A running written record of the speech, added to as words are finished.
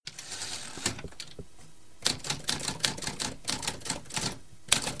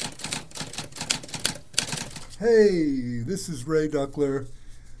Hey, this is Ray Duckler.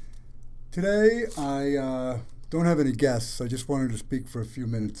 Today I don't have any guests. I just wanted to speak for a few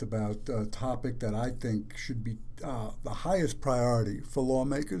minutes about a topic that I think should be the highest priority for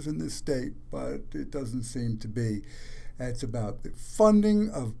lawmakers in this state, but it doesn't seem to be. It's about the funding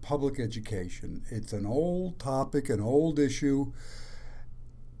of public education. It's an old topic, an old issue,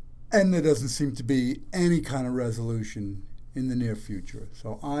 and there doesn't seem to be any kind of resolution in the near future.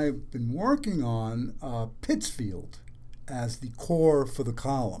 So I've been working on Pittsfield as the core for the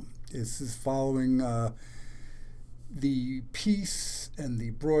column. This is following the piece and the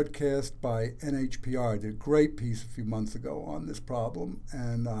broadcast by NHPR. I did a great piece a few months ago on this problem,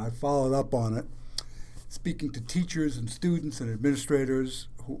 and I followed up on it, speaking to teachers and students and administrators,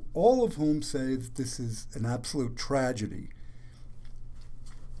 all of whom say that this is an absolute tragedy,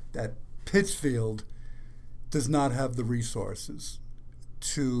 that Pittsfield does not have the resources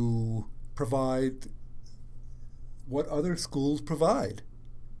to provide what other schools provide.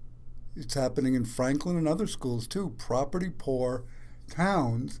 It's happening in Franklin and other schools too. Property poor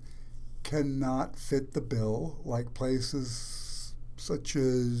towns cannot fit the bill like places such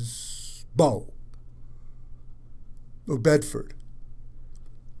as Bow or Bedford.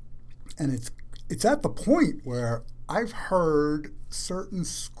 And it's at the point where I've heard certain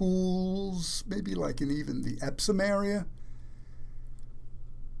schools, maybe like in even the Epsom area,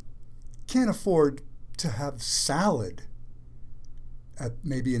 can't afford to have salad at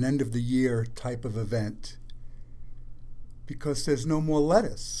maybe an end of the year type of event because there's no more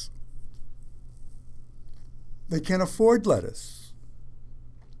lettuce. They can't afford lettuce.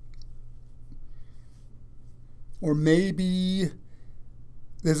 Or maybe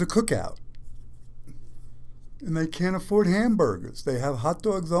there's a cookout and they can't afford hamburgers. They have hot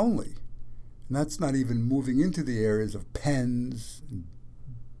dogs only. And that's not even moving into the areas of pens,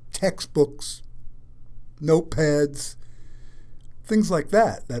 textbooks, notepads, things like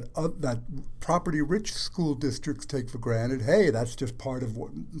that property-rich school districts take for granted. Hey, that's just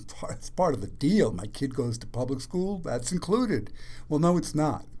it's part of the deal. My kid goes to public school, that's included. Well, no, it's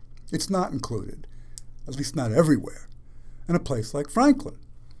not. It's not included, at least not everywhere. In a place like Franklin.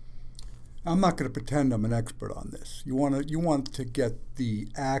 I'm not going to pretend I'm an expert on this. You want to get the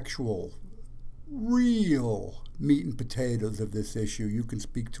actual, real meat and potatoes of this issue. You can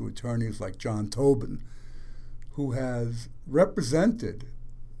speak to attorneys like John Tobin, who has represented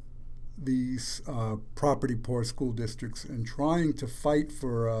these property poor school districts in trying to fight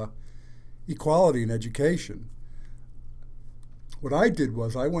for equality in education. What I did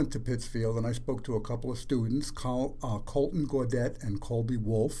was I went to Pittsfield and I spoke to a couple of students, Colton Gaudet and Colby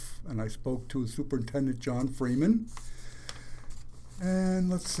Wolf, and I spoke to Superintendent John Freeman.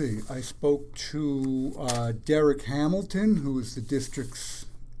 And let's see, I spoke to Derek Hamilton, who is the district's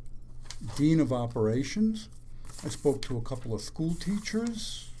Dean of Operations. I spoke to a couple of school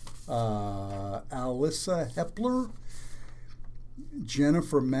teachers, Alyssa Hepler,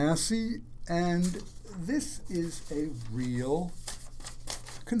 Jennifer Massey, and this is a real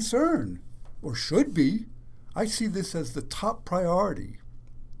concern, or should be. I see this as the top priority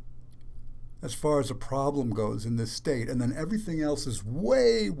as far as a problem goes in this state, and then everything else is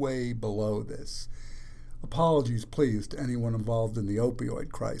way, way below this. Apologies, please, to anyone involved in the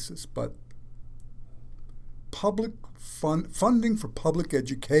opioid crisis, but public funding for public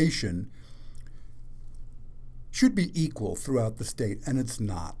education should be equal throughout the state, and it's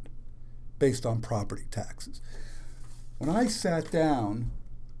not, based on property taxes. When I sat down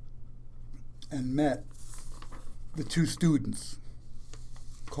and met the two students,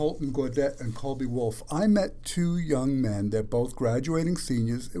 Colton Gaudet and Colby Wolf, I met two young men, they're both graduating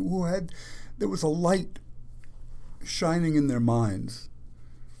seniors, there was a light shining in their minds.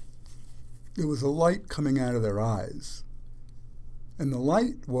 There was a light coming out of their eyes. And the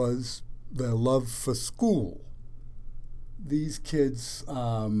light was their love for school. These kids,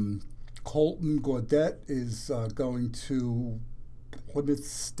 Colton Gaudet is going to Plymouth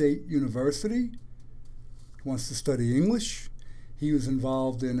State University. He wants to study English. He was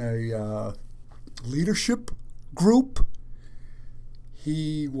involved in a leadership group.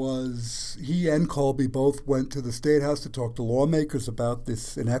 He and Colby both went to the State House to talk to lawmakers about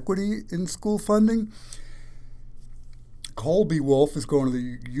this inequity in school funding. Colby Wolf is going to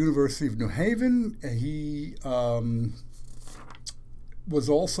the University of New Haven. He was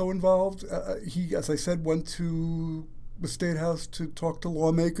also involved. He, as I said, went to the State House to talk to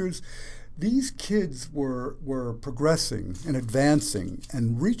lawmakers. These kids were progressing and advancing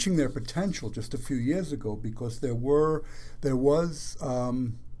and reaching their potential just a few years ago because there was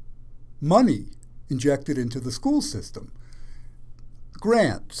money injected into the school system,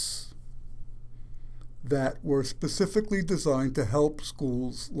 grants, that were specifically designed to help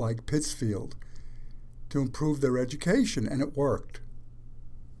schools like Pittsfield to improve their education, and it worked.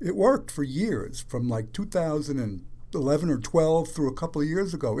 It worked for years, from like 2011 or 12 through a couple of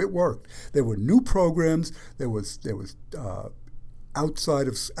years ago. It worked. There were new programs. There was outside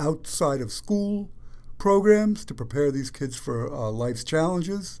of school programs to prepare these kids for life's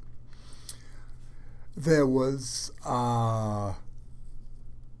challenges. There was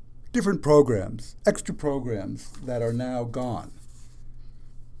different programs, extra programs that are now gone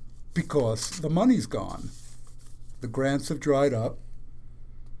because the money's gone. The grants have dried up,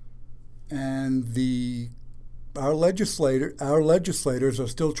 and our legislators are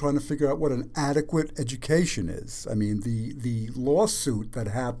still trying to figure out what an adequate education is. I mean, the lawsuit that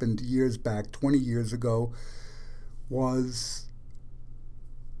happened years back, 20 years ago, was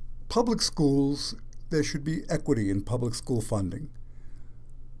public schools. There should be equity in public school funding,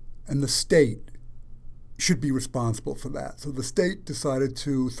 and the state should be responsible for that. So the state decided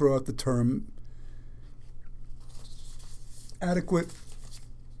to throw out the term adequate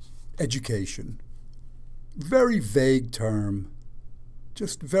education. Very vague term,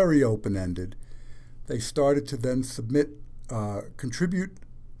 just very open-ended. They started to then contribute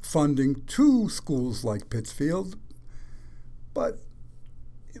funding to schools like Pittsfield, but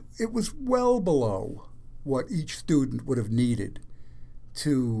it was well below what each student would have needed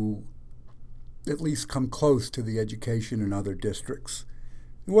to at least come close to the education in other districts.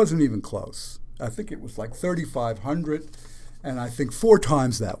 It wasn't even close. I think it was like $3,500, and I think 4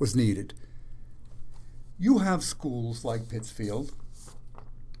 times that was needed. You have schools like Pittsfield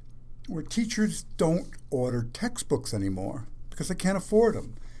where teachers don't order textbooks anymore because they can't afford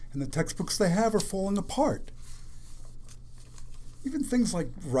them, and the textbooks they have are falling apart. Even things like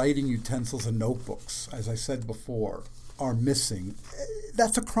writing utensils and notebooks, as I said before, are missing.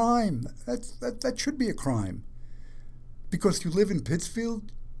 That's a crime. That should be a crime. Because you live in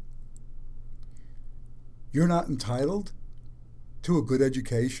Pittsfield, you're not entitled to a good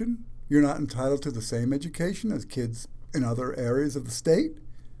education. You're not entitled to the same education as kids in other areas of the state.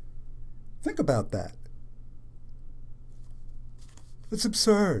 Think about that. It's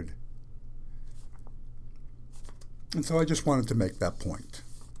absurd. And so I just wanted to make that point,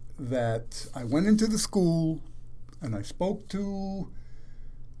 that I went into the school and I spoke to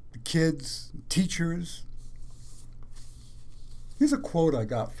the kids, teachers. Here's a quote I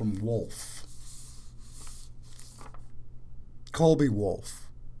got from Wolf, Colby Wolf.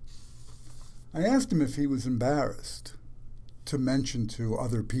 I asked him if he was embarrassed to mention to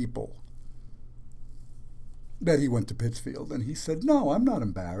other people that he went to Pittsfield, and he said, "No, I'm not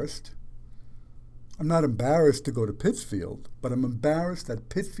embarrassed. I'm not embarrassed to go to Pittsfield, but I'm embarrassed that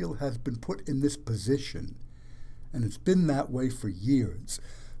Pittsfield has been put in this position, and it's been that way for years."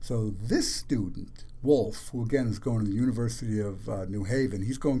 So this student, Wolf, who again is going to the University of New Haven,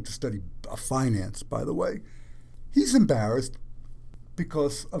 he's going to study finance, by the way, he's embarrassed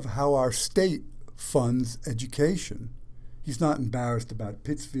because of how our state funds education. He's not embarrassed about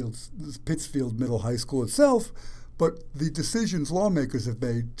Pittsfield Middle High School itself, but the decisions lawmakers have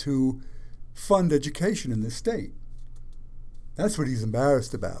made to fund education in this state. That's what he's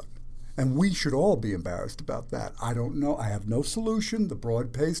embarrassed about. And we should all be embarrassed about that. I don't know. I have no solution. The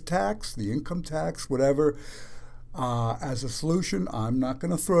broad-based tax, the income tax, whatever, as a solution, I'm not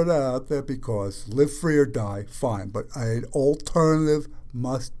going to throw that out there because live free or die, fine. But an alternative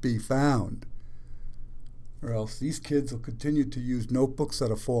must be found. Or else these kids will continue to use notebooks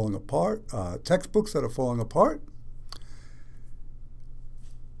that are falling apart, textbooks that are falling apart.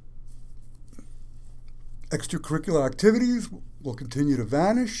 Extracurricular activities will continue to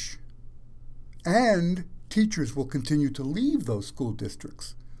vanish, and teachers will continue to leave those school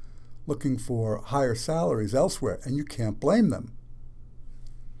districts looking for higher salaries elsewhere, and you can't blame them.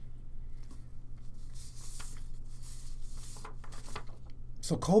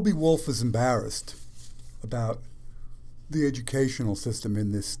 So Colby Wolf is embarrassed about the educational system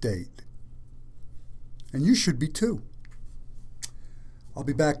in this state, and you should be too. I'll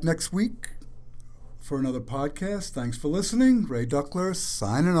be back next week for another podcast. Thanks for listening. Ray Duckler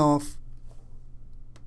signing off.